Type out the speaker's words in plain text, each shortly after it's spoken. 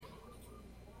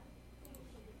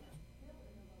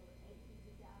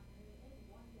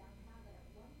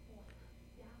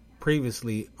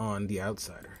previously on The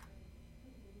Outsider.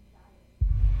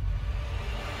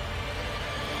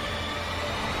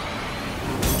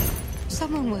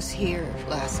 Someone was here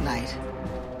last night.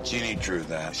 Jeannie drew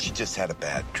that. She just had a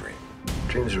bad dream.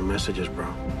 Dreams are messages,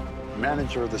 bro.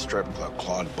 Manager of the strip club,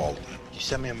 Claude Bolton. You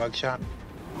send me a mugshot?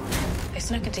 I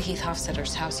snuck into Heath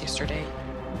Hofstadter's house yesterday.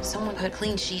 Someone put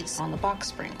clean sheets on the box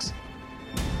springs.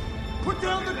 Put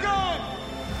down the gun!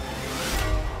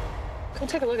 Come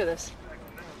take a look at this.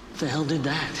 What the hell did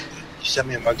that? You send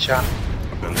me a mugshot?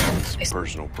 I've been having some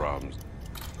personal problems.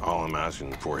 All I'm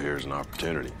asking for here is an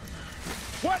opportunity.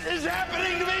 What is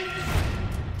happening to me?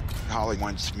 Holly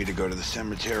wants me to go to the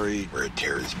cemetery where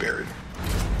Terry's buried.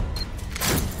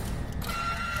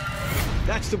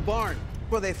 That's the barn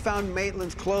where they found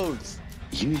Maitland's clothes.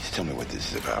 You need to tell me what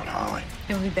this is about, Holly.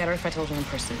 It would be better if I told you in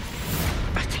person.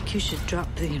 I think you should drop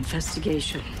the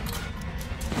investigation.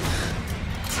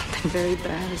 Something very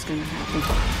bad is going to happen.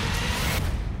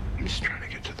 I'm just trying to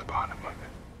get to the bottom of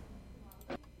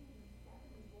it.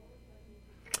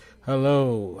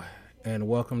 Hello, and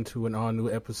welcome to an all-new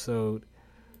episode.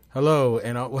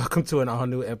 Welcome to an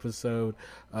all-new episode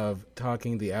of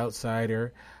Talking the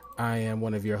Outsider. I am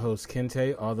one of your hosts,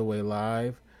 Kente, all the way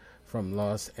live from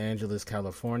Los Angeles,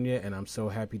 California, and I'm so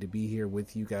happy to be here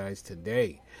with you guys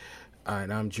today.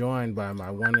 And I'm joined by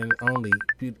my one and only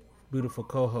beautiful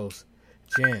co-host,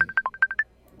 Jen.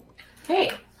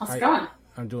 Hey, how's it going?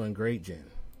 I'm doing great, Jen.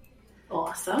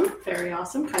 Awesome. Very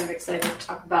awesome. Kind of excited to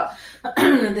talk about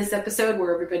this episode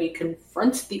where everybody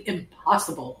confronts the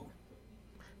impossible.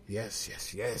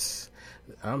 Yes.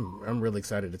 I'm really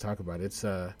excited to talk about it.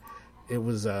 It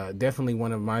was definitely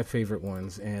one of my favorite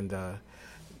ones, and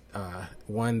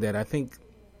one that I think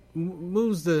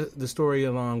moves the story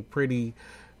along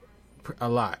a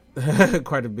lot,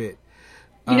 quite a bit.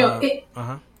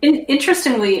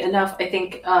 Interestingly enough, I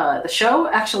think the show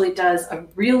actually does a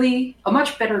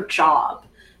much better job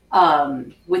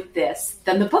with this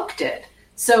than the book did.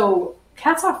 So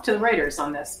hats off to the writers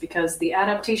on this, because the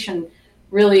adaptation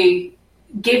really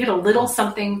gave it a little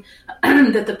something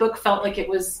that the book felt like it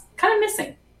was kind of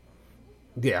missing.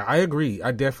 Yeah, I agree.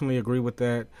 I definitely agree with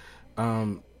that.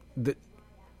 I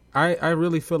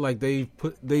really feel like they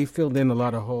filled in a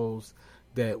lot of holes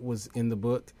that was in the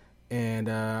book, and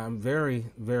I'm very,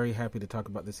 very happy to talk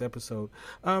about this episode.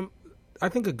 I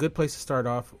think a good place to start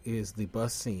off is the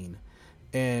bus scene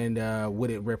and what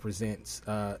it represents.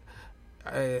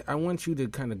 I want you to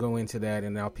kind of go into that,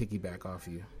 and I'll piggyback off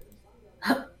you.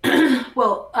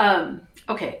 Well,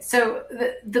 okay. So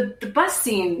the bus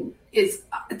scene is,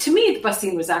 to me, the bus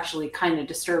scene was actually kind of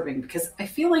disturbing, because I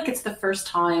feel like it's the first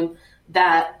time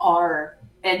that our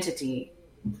entity,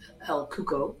 El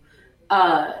Cuco,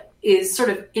 is sort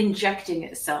of injecting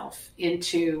itself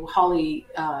into Holly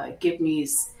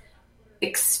Gibney's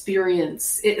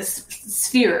experience,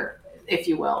 sphere, if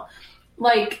you will.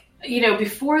 Like,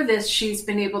 before this, she's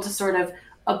been able to sort of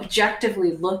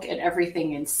objectively look at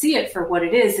everything and see it for what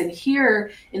it is. And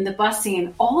here in the bus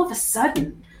scene, all of a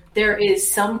sudden, there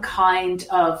is some kind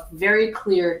of very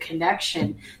clear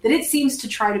connection that it seems to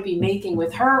try to be making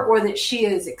with her, or that she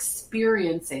is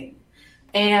experiencing.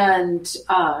 And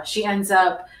she ends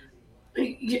up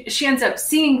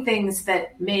seeing things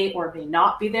that may or may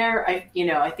not be there.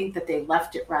 I think that they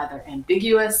left it rather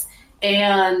ambiguous,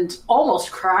 and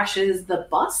almost crashes the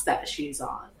bus that she's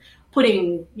on,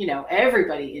 putting,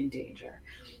 everybody in danger.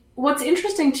 What's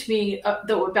interesting to me,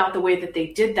 though, about the way that they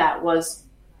did that was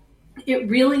it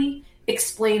really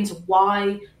explains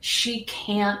why she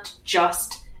can't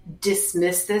just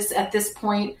dismiss this at this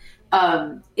point.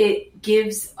 It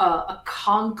gives a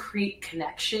concrete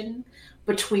connection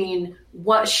between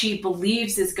what she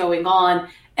believes is going on,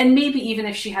 and maybe even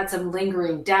if she had some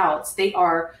lingering doubts, they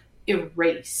are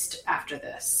erased after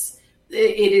this.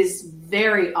 It is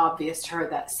very obvious to her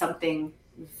that something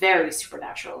very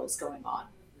supernatural is going on.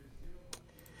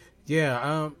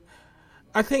 Yeah,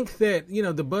 I think that,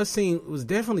 the bus scene was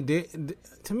definitely,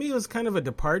 to me, it was kind of a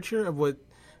departure of what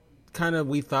kind of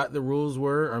we thought the rules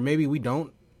were, or maybe we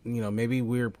don't. Maybe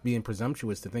we're being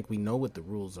presumptuous to think we know what the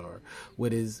rules are,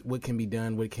 what can be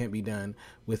done, what can't be done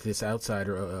with this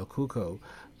outsider, El Cuco.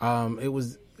 It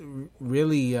was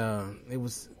really, it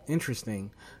was interesting.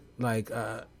 Like,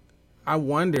 I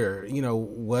wonder,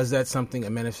 was that a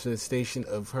manifestation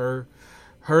of her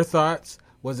thoughts?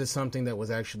 Was it something that was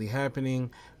actually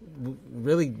happening? We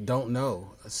really don't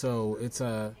know. So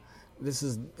this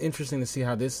is interesting to see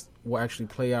how this will actually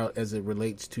play out as it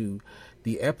relates to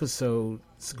the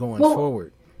episodes going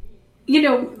forward.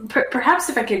 Perhaps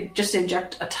if I could just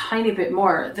inject a tiny bit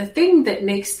more, the thing that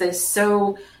makes this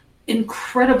so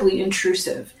incredibly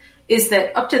intrusive is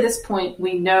that up to this point,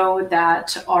 we know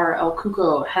that our El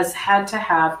Cuco has had to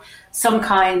have some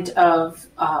kind of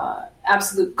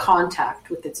absolute contact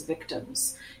with its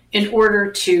victims in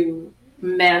order to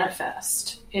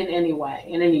manifest in any way,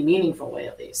 in any meaningful way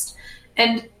at least.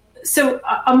 And so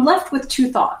I'm left with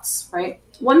two thoughts, right?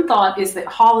 One thought is that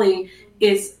Holly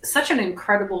is such an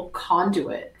incredible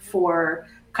conduit for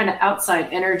kind of outside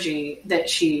energy that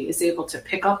she is able to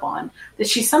pick up on, that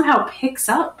she somehow picks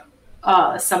up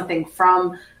something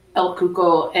from El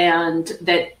Cuco, and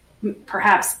that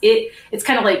perhaps it's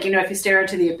kind of like, if you stare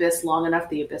into the abyss long enough,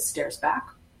 the abyss stares back.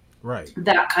 Right.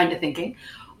 That kind of thinking.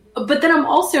 But then I'm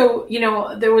also,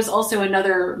 there was also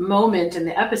another moment in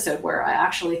the episode where I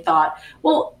actually thought,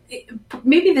 well,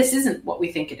 maybe this isn't what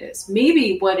we think it is.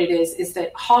 Maybe what it is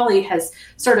that Holly has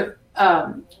sort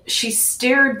of, she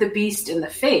stared the beast in the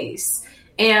face,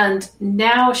 and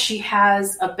now she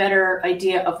has a better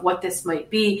idea of what this might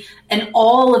be. And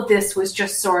all of this was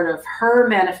just sort of her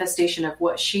manifestation of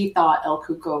what she thought El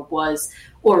Cuco was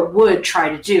or would try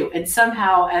to do. And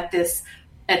somehow at this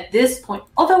point,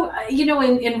 although,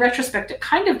 in retrospect, it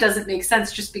kind of doesn't make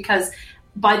sense, just because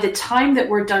by the time that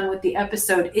we're done with the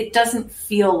episode, it doesn't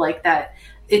feel like that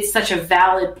it's such a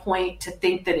valid point to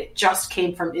think that it just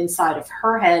came from inside of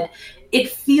her head. It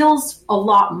feels a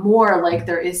lot more like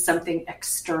there is something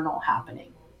external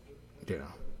happening. Yeah.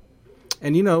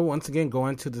 And, once again,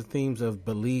 going to the themes of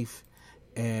belief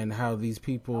and how these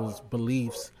people's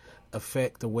beliefs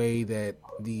affect the way that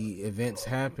the events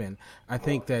happen, I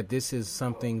think that this is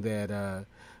something that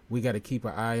we got to keep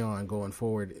an eye on going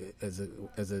forward as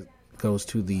it goes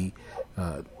to the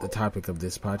topic of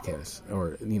this podcast,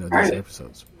 or these right.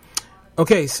 episodes.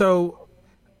 Okay, so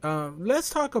let's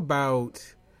talk about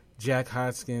Jack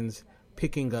Hoskins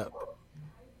picking up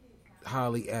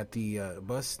Holly at the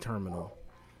bus terminal,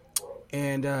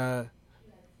 and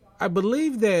I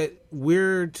believe that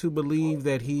we're to believe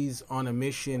that he's on a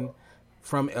mission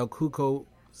from El Cuco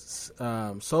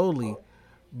solely,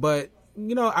 but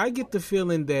I get the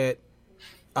feeling that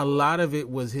a lot of it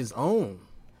was his own,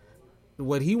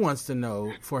 what he wants to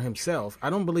know for himself.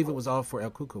 I don't believe it was all for El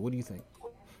Cuco. What do you think?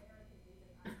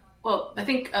 Well, I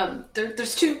think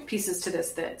there's two pieces to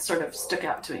this that sort of stuck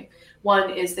out to me.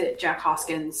 One is that Jack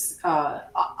Hoskins,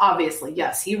 obviously,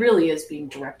 yes, he really is being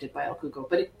directed by El Cuco,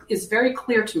 but it is very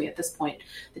clear to me at this point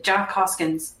that Jack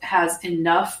Hoskins has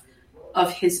enough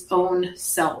of his own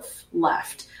self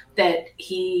left, that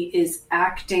he is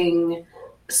acting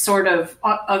sort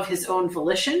of his own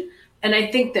volition. And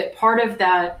I think that part of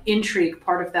that intrigue,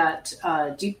 part of that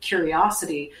deep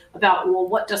curiosity about, well,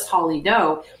 what does Holly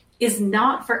know, is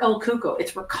not for El Cuco.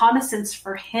 It's reconnaissance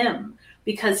for him,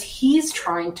 because he's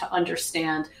trying to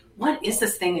understand, what is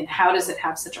this thing and how does it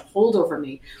have such a hold over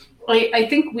me? I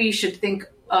think we should think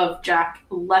of Jack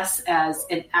less as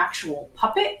an actual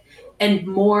puppet and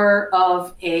more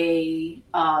of a,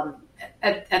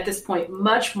 at this point,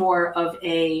 much more of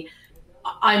a,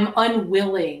 I'm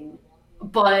unwilling,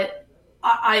 but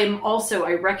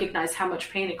I recognize how much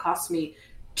pain it costs me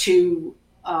to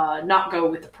not go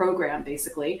with the program,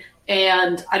 basically.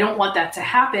 And I don't want that to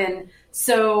happen.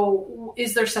 So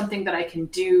is there something that I can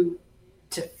do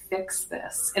to fix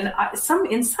this? And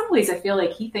in some ways, I feel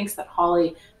like he thinks that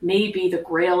Holly may be the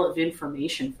grail of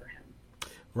information for him.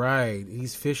 Right.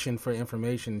 He's fishing for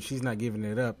information. She's not giving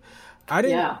it up.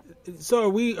 So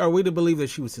are we to believe that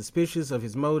she was suspicious of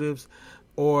his motives,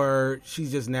 or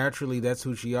she's just naturally, that's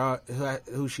who she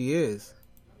is?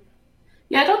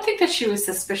 Yeah, I don't think that she was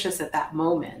suspicious at that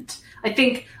moment. I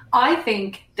think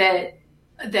that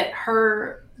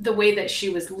the way that she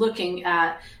was looking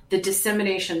at the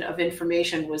dissemination of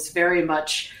information was very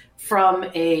much from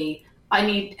I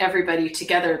need everybody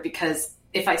together, because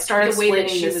if I start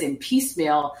explaining this in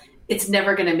piecemeal, it's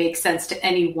never going to make sense to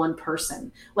any one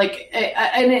person. Like,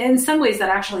 and in some ways that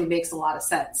actually makes a lot of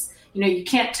sense. You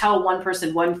can't tell one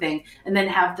person one thing and then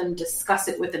have them discuss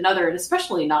it with another, and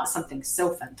especially not something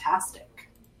so fantastic.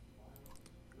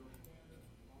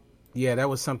 Yeah, that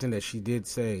was something that she did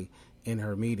say in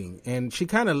her meeting. And she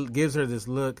kind of gives her this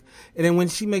look. And then when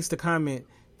she makes the comment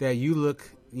that you look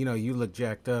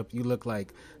jacked up, you look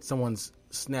like someone's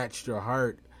snatched your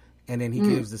heart. And then he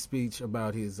gives the speech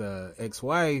about his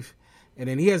ex-wife. And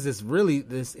then he has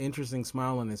this interesting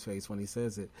smile on his face when he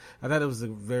says it. I thought it was a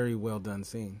very well done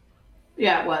scene.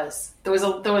 Yeah, it was. There was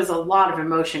a lot of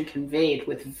emotion conveyed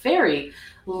with very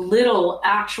little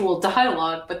actual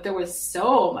dialogue, but there was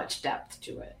so much depth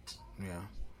to it. Yeah.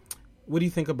 What do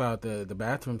you think about the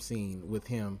bathroom scene with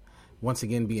him once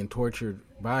again being tortured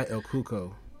by El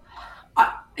Cuco?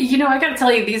 You know, I got to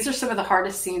tell you, these are some of the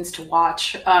hardest scenes to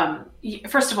watch.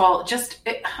 First of all,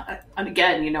 and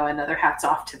again, you know, another hats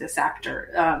off to this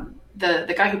actor.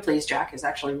 The guy who plays Jack is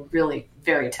actually really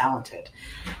very talented.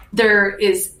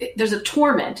 There's a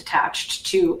torment attached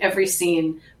to every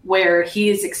scene where he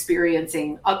is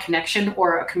experiencing a connection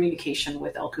or a communication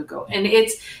with El Cuco, and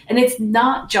it's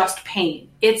not just pain.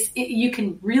 You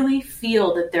can really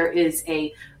feel that there is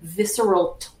a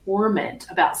visceral torment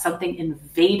about something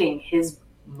invading his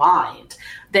mind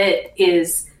that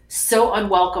is so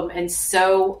unwelcome and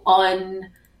so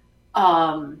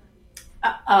unfamiliar.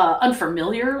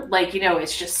 Like, you know,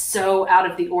 it's just so out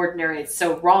of the ordinary. It's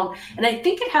so wrong. And I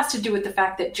think it has to do with the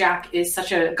fact that Jack is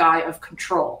such a guy of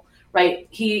control, right?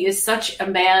 He is such a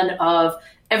man of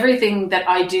everything that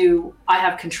I do, I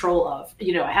have control of.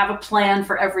 You know, I have a plan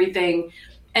for everything.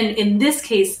 And in this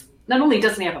case, not only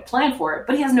doesn't he have a plan for it,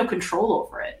 but he has no control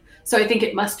over it. So I think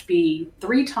it must be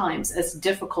 3 times as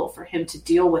difficult for him to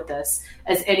deal with this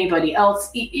as anybody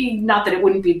else. Not that it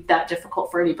wouldn't be that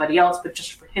difficult for anybody else, but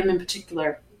just for him in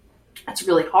particular, it's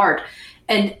really hard.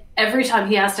 And every time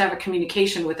he has to have a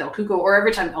communication with El Cuco, or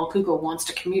every time El Cuco wants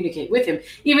to communicate with him,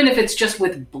 even if it's just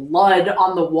with blood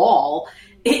on the wall,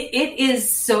 it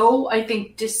is so, I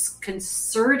think,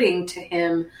 disconcerting to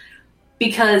him,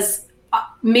 because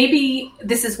maybe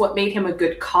this is what made him a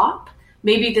good cop.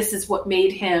 Maybe this is what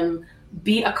made him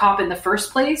be a cop in the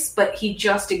first place, but he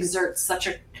just exerts such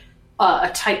a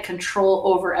tight control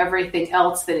over everything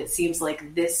else that it seems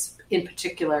like this in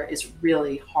particular is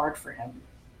really hard for him.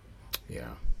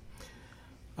 Yeah.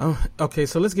 Okay,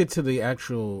 so let's get to the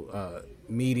actual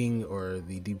meeting or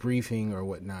the debriefing or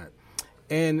whatnot.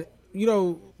 And, you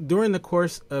know, during the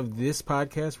course of this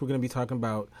podcast, we're going to be talking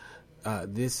about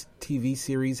this TV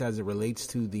series as it relates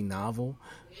to the novel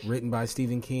written by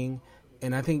Stephen King.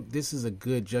 And I think this is a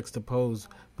good juxtapose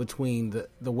between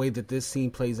the way that this scene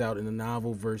plays out in the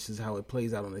novel versus how it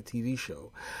plays out on the TV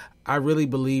show. I really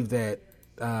believe that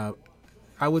I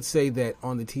would say that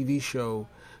on the TV show,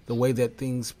 the way that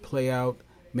things play out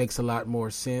makes a lot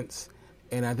more sense.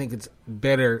 And I think it's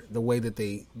better the way that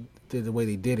they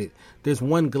did it. There's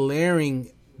one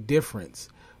glaring difference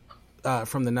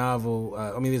from the novel.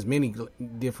 I mean, there's many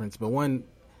differences, but one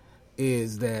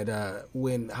is that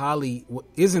when Holly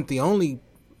isn't the only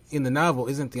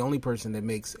person that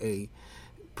makes a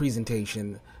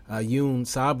presentation, Yoon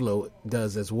Sablo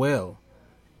does as well.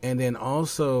 And then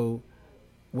also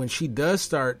when she does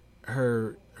start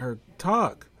her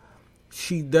talk,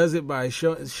 she does it by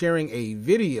sharing a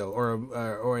video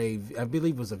or a I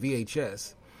believe it was a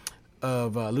VHS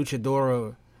of a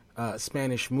Luchadora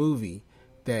Spanish movie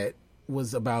that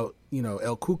was about, you know,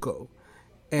 El Cuco.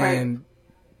 And right.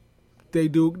 They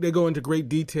go into great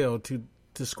detail to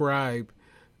describe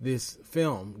this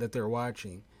film that they're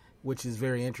watching, which is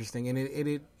very interesting, and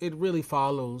it really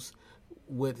follows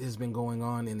what has been going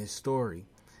on in this story.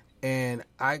 And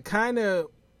I kind of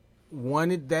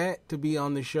wanted that to be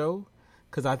on the show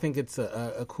because I think it's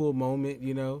a cool moment,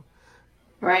 you know.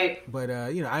 Right. But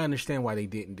you know, I understand why they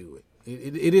didn't do it.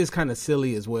 It is kind of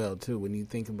silly as well too when you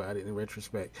think about it in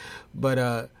retrospect.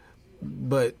 But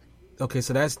okay,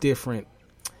 so that's different.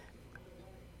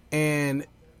 And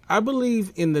I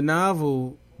believe in the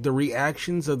novel, the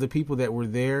reactions of the people that were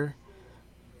there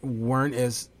weren't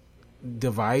as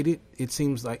divided. It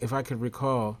seems like, if I could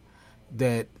recall,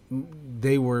 that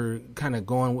they were kind of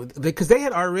going with, because they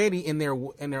had already in their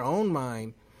own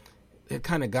mind had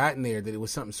kind of gotten there that it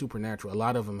was something supernatural. A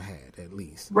lot of them had, at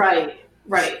least. Right.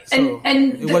 So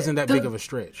and it wasn't that big of a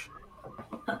stretch.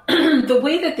 The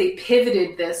way that they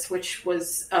pivoted this, which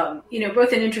was,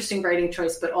 both an interesting writing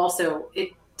choice, but also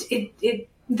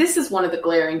this is one of the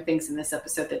glaring things in this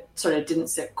episode that sort of didn't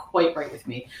sit quite right with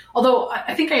me. Although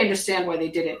I think I understand why they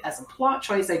did it as a plot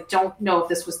choice. I don't know if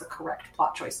this was the correct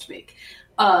plot choice to make.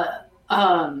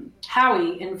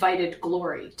 Howie invited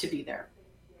Glory to be there.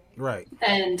 Right.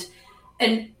 And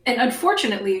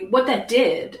unfortunately, what that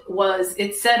did was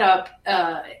it set up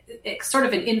sort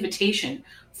of an invitation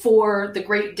for the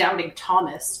great Doubting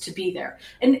Thomas to be there.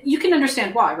 And you can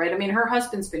understand why, right? I mean, her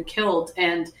husband's been killed,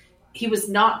 and he was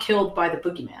not killed by the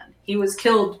boogeyman. He was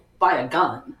killed by a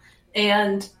gun.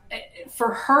 And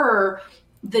for her,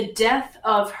 the death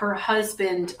of her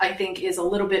husband, I think, is a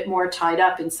little bit more tied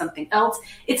up in something else.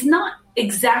 It's not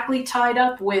exactly tied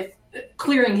up with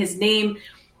clearing his name.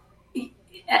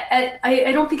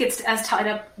 I don't think it's as tied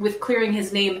up with clearing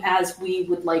his name as we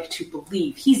would like to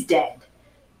believe. He's dead.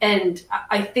 And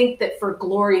I think that for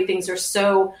Glory, things are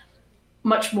so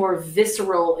much more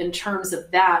visceral in terms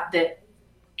of that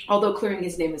although clearing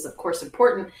his name is, of course,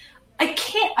 important,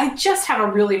 I just have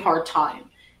a really hard time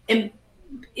in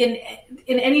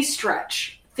any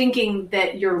stretch thinking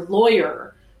that your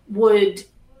lawyer would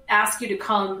ask you to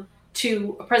come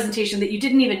to a presentation that you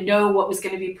didn't even know what was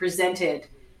going to be presented,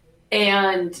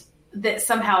 and that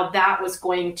somehow that was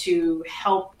going to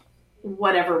help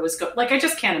whatever was going. Like, I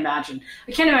just can't imagine.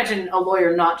 I can't imagine a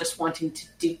lawyer not just wanting to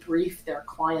debrief their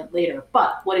client later.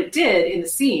 But what it did in the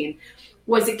scene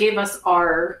was it gave us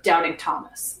our doubting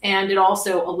Thomas. And it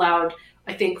also allowed,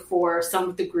 I think, for some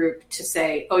of the group to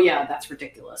say, oh yeah, that's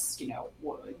ridiculous. You know,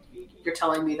 you're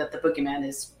telling me that the boogeyman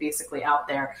is basically out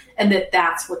there and that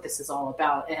that's what this is all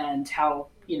about, and how,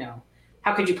 you know,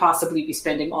 how could you possibly be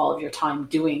spending all of your time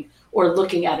doing or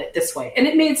looking at it this way? And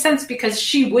it made sense because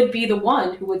she would be the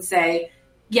one who would say,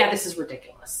 yeah, this is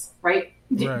ridiculous, right?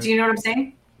 Right. Do you know what I'm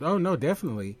saying? Oh, no,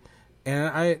 definitely.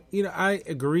 And I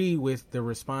agree with the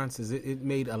responses. It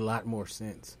made a lot more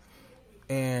sense.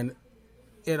 And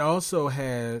it also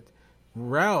had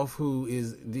Ralph, who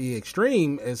is the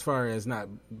extreme as far as not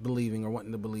believing or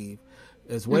wanting to believe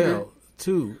as well,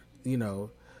 too, you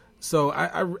know. So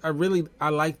I really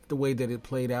liked the way that it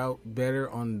played out better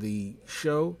on the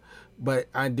show, but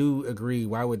I do agree.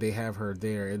 Why would they have her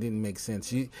there? It didn't make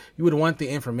sense. You would want the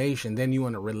information, then you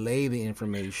want to relay the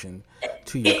information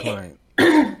to your client.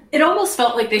 It almost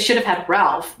felt like they should have had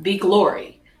Ralph be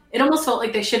Glory. It almost felt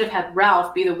like they should have had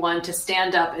Ralph be the one to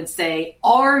stand up and say,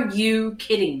 are you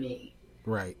kidding me?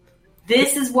 Right.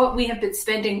 This is what we have been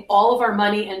spending all of our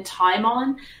money and time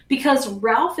on, because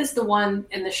Ralph is the one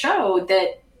in the show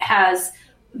that has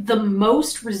the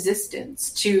most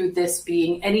resistance to this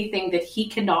being anything that he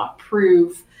cannot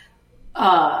prove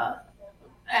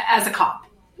as a cop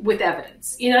with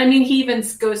evidence. You know, I mean, he even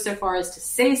goes so far as to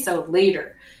say so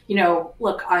later. You know,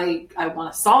 look, I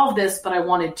want to solve this, but I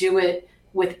want to do it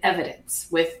with evidence,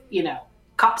 with, you know,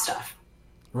 cop stuff.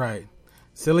 Right.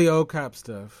 Silly old cop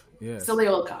stuff. Yes. Silly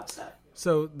old cop stuff.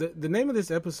 So the name of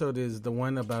this episode is the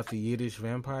one about the Yiddish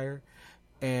vampire.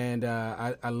 And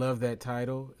I love that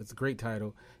title. It's a great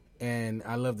title. And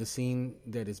I love the scene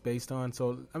that it's based on.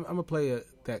 So I'm going to play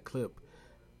that clip.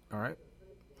 All right?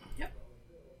 Yep.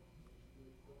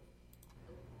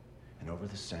 And over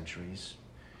the centuries,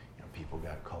 you know, people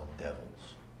got called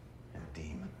devils and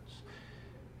demons.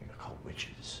 They got called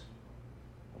witches,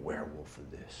 a werewolf of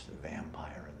this, the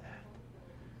vampire of that.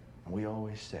 And we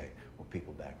always say, well,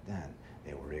 people back then,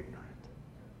 they were ignorant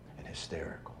and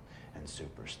hysterical and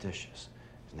superstitious.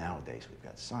 Nowadays, we've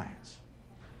got science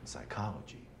and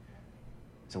psychology.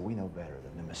 So we know better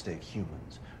than to mistake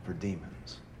humans for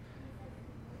demons.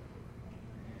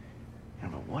 You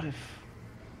know, but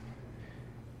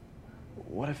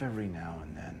what if every now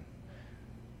and then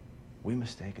we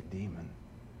mistake a demon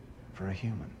for a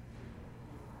human?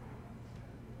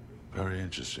 Very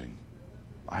interesting.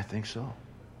 I think so.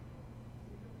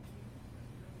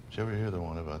 Did you ever hear the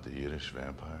one about the Yiddish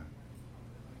vampire?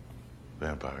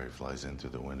 Vampire flies in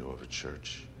through the window of a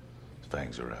church. His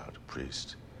fangs are out. A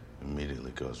priest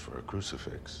immediately goes for a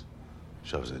crucifix,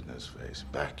 shoves it in his face.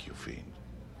 Back, you fiend.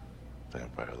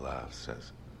 Vampire laughs,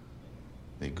 says,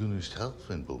 "Nee gunst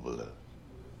helfen, Bubala.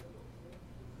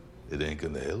 It ain't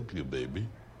gonna help you, baby."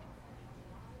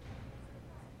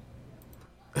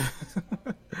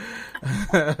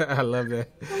 I love that.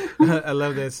 I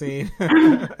love that scene.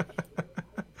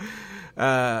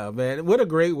 Man, what a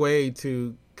great way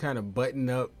to kind of button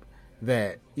up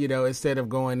that, you know, instead of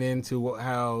going into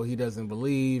how he doesn't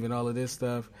believe and all of this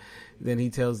stuff, then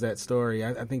he tells that story.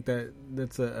 I think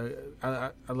that's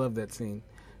I love that scene,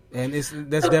 and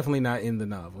that's definitely not in the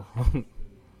novel.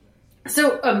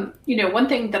 So, you know, one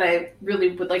thing that I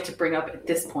really would like to bring up at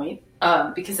this point,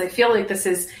 because I feel like this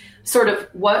is sort of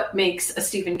what makes a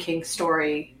Stephen King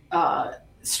story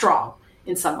strong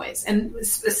in some ways, and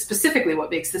specifically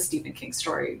what makes the Stephen King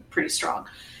story pretty strong.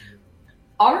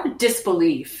 Our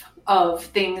disbelief of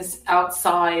things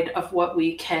outside of what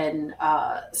we can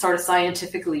sort of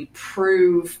scientifically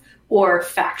prove or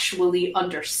factually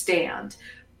understand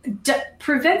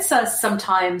prevents us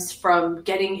sometimes from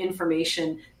getting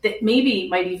information that maybe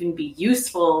might even be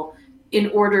useful in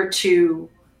order to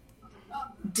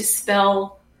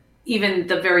dispel even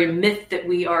the very myth that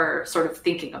we are sort of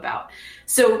thinking about.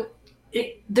 So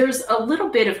there's a little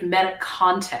bit of meta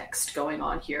context going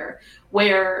on here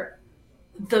where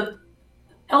the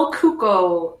El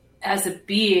Cuco as a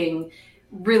being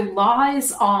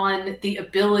relies on the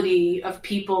ability of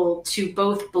people to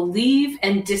both believe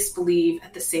and disbelieve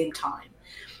at the same time.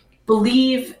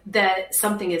 Believe that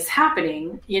something is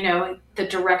happening, you know, the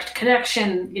direct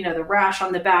connection, you know, the rash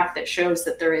on the back that shows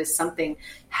that there is something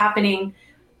happening,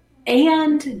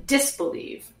 and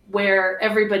disbelieve, where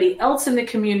everybody else in the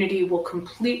community will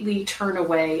completely turn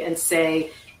away and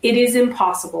say, it is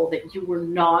impossible that you were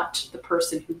not the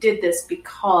person who did this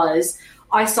because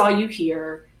I saw you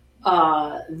here.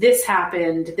 This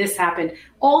happened.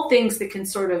 All things that can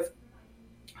sort of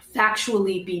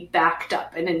factually be backed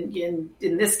up. And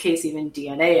in this case, even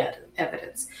DNA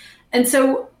evidence. And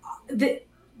so the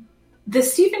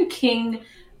Stephen King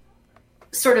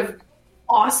sort of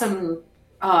awesome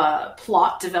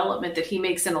plot development that he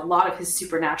makes in a lot of his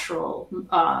supernatural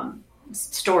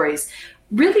stories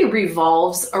really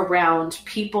revolves around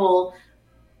people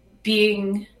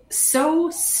being so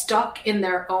stuck in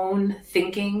their own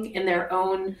thinking, in their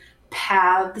own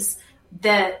paths,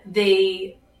 that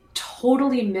they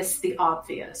totally miss the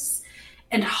obvious.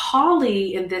 And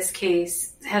Holly, in this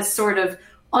case, has sort of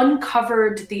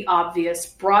uncovered the obvious,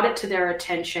 brought it to their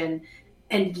attention,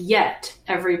 and yet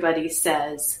everybody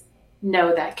says,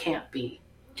 no, that can't be.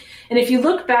 And if you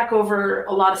look back over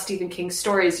a lot of Stephen King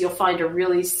stories, you'll find a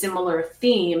really similar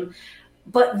theme.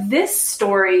 But this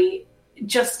story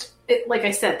just, like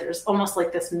I said, there's almost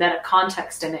like this meta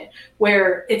context in it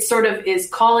where it sort of is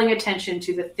calling attention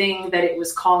to the thing that it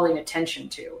was calling attention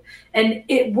to. And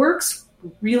it works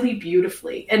really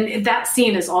beautifully. And that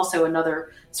scene is also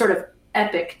another sort of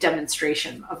epic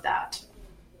demonstration of that.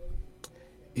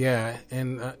 Yeah,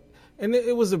 and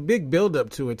it was a big build up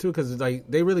to it too, because like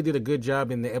they really did a good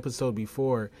job in the episode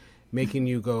before, making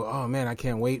you go, "Oh man, I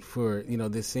can't wait for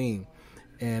this scene,"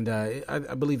 and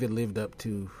I believe it lived up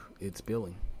to its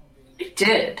billing. It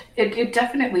did. It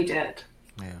definitely did.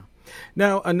 Yeah.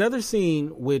 Now another scene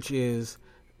which is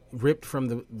ripped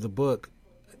from the book,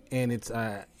 and it's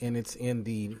in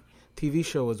the TV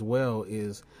show as well,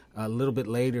 is a little bit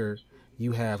later.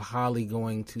 You have Holly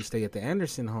going to stay at the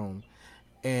Anderson home,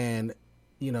 and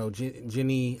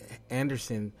Jenny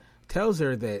Anderson tells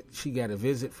her that she got a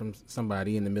visit from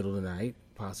somebody in the middle of the night.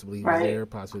 Possibly he was there,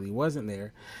 possibly he wasn't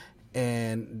there,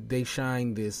 and they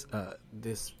shine this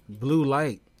blue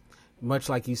light, much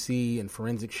like you see in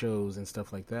forensic shows and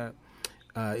stuff like that.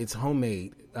 It's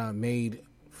homemade, made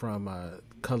from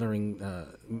coloring.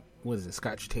 What is it?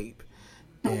 Scotch tape,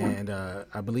 and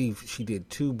I believe she did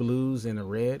 2 blues and a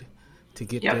red to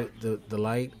get the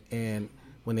light. And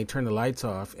when they turn the lights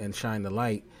off and shine the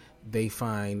light, they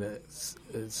find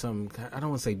some, I don't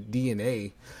want to say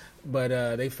DNA,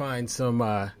 but they find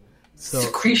some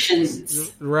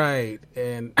secretions. Right.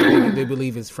 And they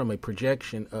believe it's from a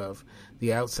projection of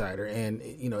the outsider. And,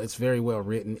 it's very well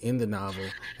written in the novel,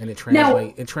 and it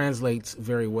translates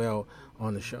very well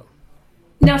on the show.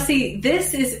 Now, see,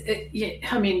 this is,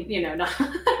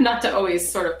 not to always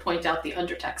sort of point out the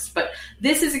undertext, but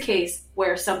this is a case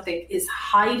where something is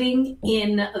hiding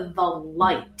in the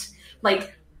light.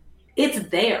 Like, it's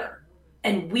there,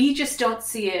 and we just don't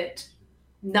see it,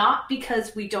 not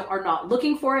because we are not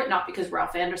looking for it, not because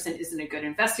Ralph Anderson isn't a good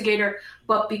investigator,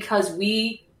 but because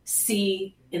we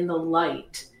see in the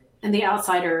light, and the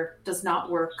outsider does not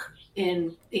work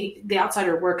the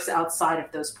outsider works outside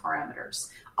of those parameters.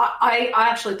 I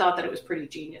actually thought that it was pretty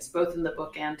genius, both in the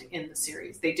book and in the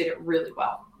series. They did it really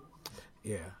well.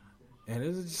 Yeah. And it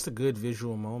was just a good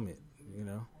visual moment,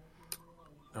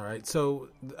 All right. So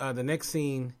the next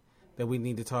scene that we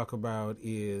need to talk about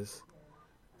is,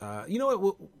 we're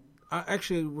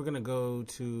going to go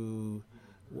to,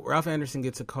 Ralph Anderson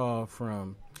gets a call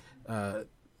from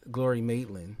Glory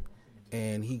Maitland,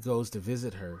 and he goes to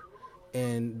visit her.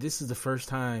 And this is the first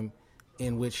time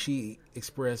in which she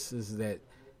expresses that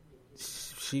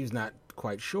she's not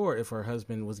quite sure if her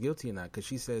husband was guilty or not, because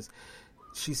she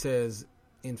says,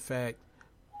 in fact,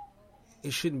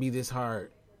 it shouldn't be this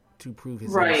hard to prove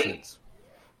his innocence.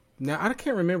 Now, I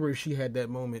can't remember if she had that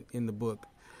moment in the book.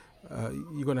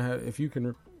 You're gonna have, if you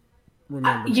can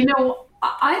remember.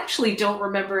 I actually don't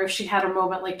remember if she had a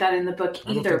moment like that in the book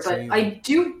either. I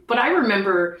do. But I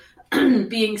remember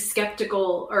being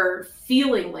skeptical, or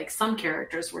feeling like some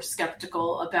characters were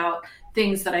skeptical about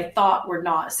things that I thought were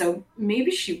not. So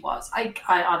maybe she was. I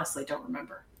honestly don't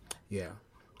remember. Yeah.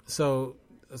 So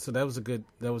that was a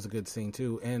good scene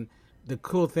too. And the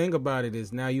cool thing about it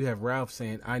is now you have Ralph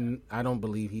saying, I don't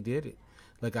believe he did it.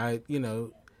 Like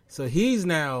so he's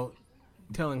now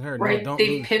telling her, no, don't.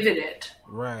 They pivoted.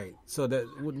 Right. So that,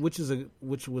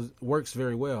 works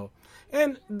very well.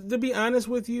 And to be honest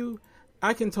with you,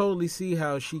 I can totally see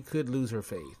how she could lose her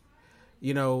faith,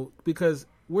 because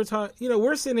we're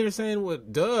we're sitting here saying, well,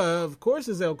 duh, of course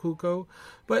it's El Cuco.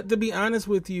 But to be honest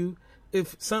with you,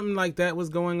 if something like that was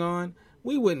going on,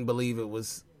 we wouldn't believe it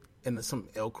was in some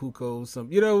El Cuco,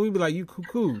 we'd be like, you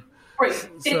cuckoo. Right.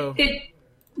 So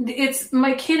it's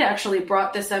my kid actually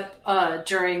brought this up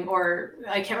during, or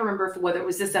I can't remember whether it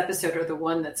was this episode or the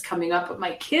one that's coming up, but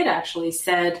my kid actually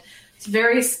said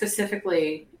very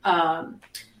specifically,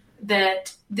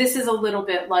 that this is a little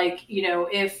bit like,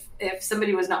 if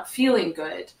somebody was not feeling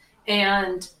good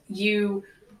and you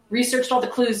researched all the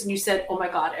clues and you said, oh my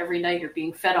God, every night you're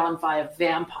being fed on by a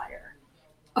vampire.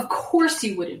 Of course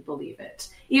you wouldn't believe it.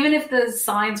 Even if the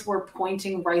signs were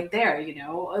pointing right there,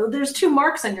 there's 2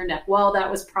 marks on your neck. Well,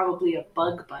 that was probably a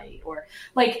bug bite, or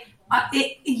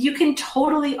you can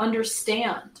totally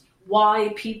understand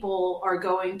why people are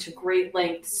going to great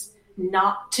lengths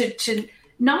not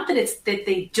that it's that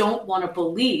they don't want to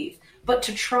believe, but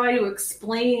to try to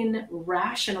explain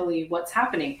rationally what's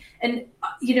happening. And,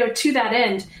 to that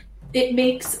end, it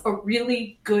makes a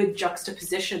really good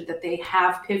juxtaposition that they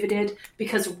have pivoted,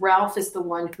 because Ralph is the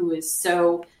one who is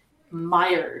so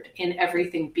mired in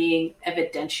everything being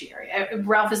evidentiary.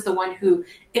 Ralph is the one who,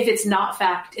 if it's not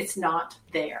fact, it's not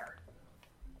there.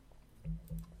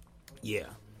 Yeah.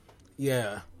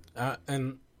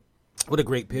 And what a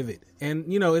great pivot. And,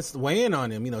 it's weighing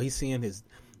on him. He's seeing his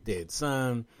dead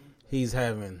son. He's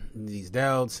having these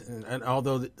doubts. And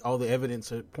although all the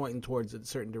evidence are pointing towards a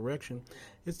certain direction,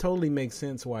 it totally makes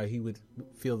sense why he would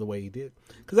feel the way he did.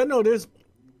 Because I know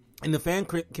in the fan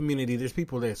community, there's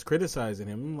people that's criticizing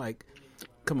him. I'm like,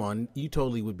 come on, you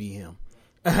totally would be him.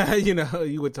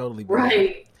 You would totally be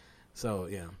right. him. So,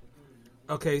 yeah.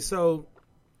 Okay, so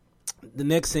the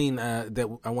next scene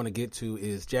that I want to get to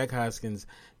is Jack Hoskins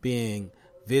being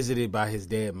visited by his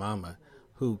dead mama,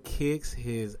 who kicks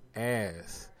his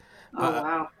ass.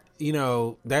 Oh,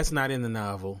 wow. That's not in the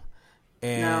novel.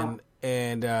 No.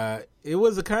 And it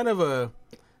was a kind of a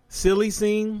silly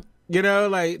scene,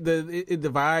 like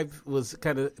the vibe was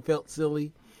kind of felt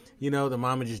silly, the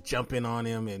mama just jumping on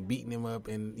him and beating him up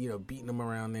and, beating him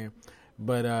around there.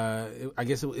 But I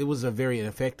guess it was a very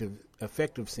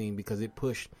effective scene because it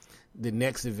pushed the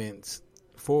next events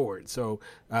forward. So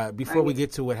before we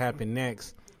get to what happened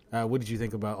next, what did you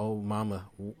think about old mama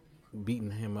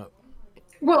beating him up?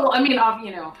 Well, I mean,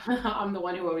 I'm the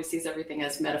one who always sees everything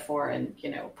as metaphor and,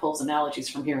 pulls analogies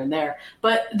from here and there.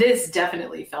 But this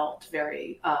definitely felt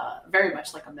very, very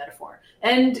much like a metaphor.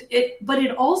 But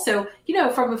it also,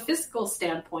 from a physical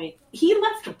standpoint, he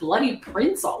left bloody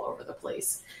prints all over the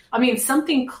place. I mean,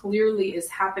 something clearly is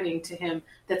happening to him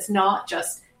that's not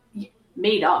just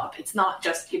made up. It's not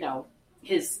just,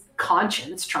 his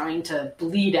conscience trying to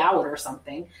bleed out or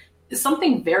something. It's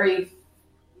something very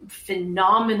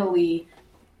phenomenally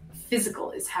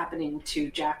physical is happening to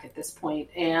Jack at this point,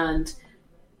 and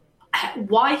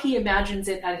why he imagines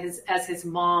it as his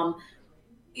mom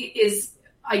is,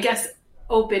 I guess,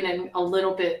 open and a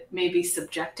little bit maybe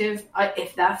subjective.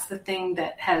 If that's the thing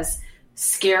that has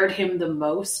scared him the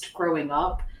most growing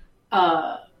up,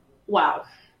 wow,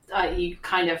 you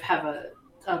kind of have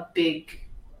a big.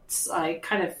 I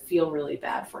kind of feel really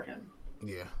bad for him.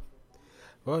 Yeah.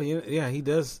 Well, yeah, he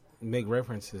does make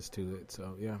references to it,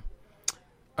 so yeah.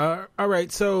 All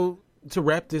right, so to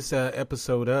wrap this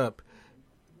episode up,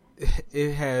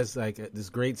 it has this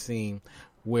great scene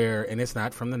where, and it's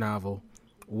not from the novel,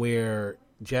 where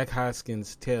Jack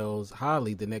Hoskins tells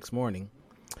Holly the next morning,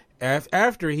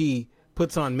 after he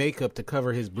puts on makeup to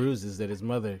cover his bruises that his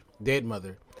dead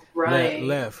mother,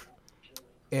 left,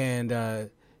 and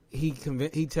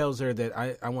he tells her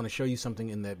that I want to show you something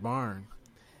in that barn,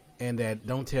 and that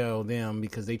don't tell them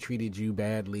because they treated you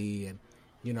badly, and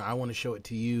I want to show it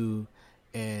to you.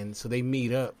 And so they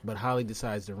meet up, but Holly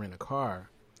decides to rent a car,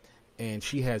 and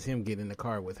she has him get in the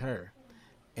car with her.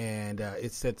 And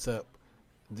it sets up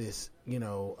this,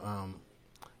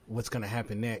 what's going to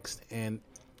happen next. And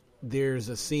there's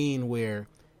a scene where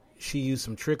she used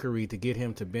some trickery to get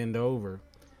him to bend over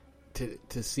to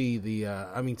see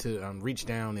to reach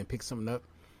down and pick something up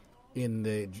in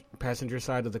the passenger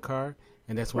side of the car.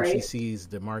 And that's when she sees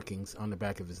the markings on the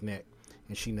back of his neck.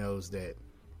 And she knows that,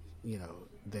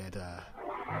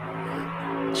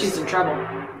 she's in trouble.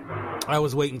 I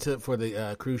was waiting for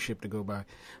the cruise ship to go by.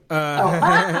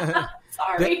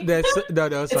 Sorry.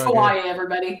 It's Hawaii,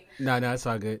 everybody. No, it's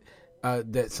all good.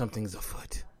 That something's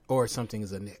afoot or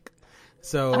something's a nick.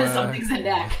 So something's a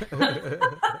neck.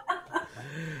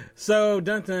 So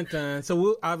dun dun dun. So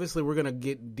we're gonna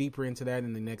get deeper into that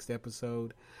in the next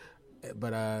episode.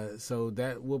 But so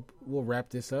that we'll wrap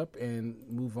this up and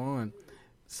move on.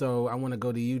 So I want to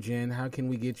go to you, Jen. How can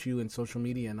we get you in social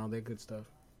media and all that good stuff?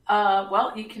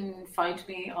 Well, you can find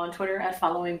me on Twitter at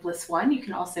followingbliss1. You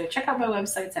can also check out my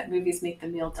websites at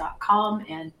moviesmakethemeal.com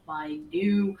and my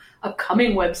new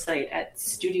upcoming website at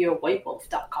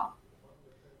studiowhitewolf.com.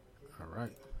 All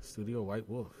right, Studio White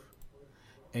Wolf.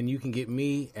 And you can get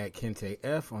me at Kente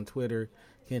F on Twitter,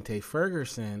 Kente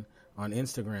Ferguson on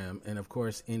Instagram, and of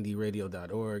course,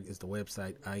 indyradio.org is the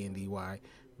website,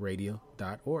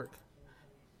 indyradio.org.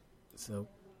 So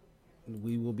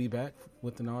we will be back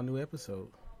with an all new episode.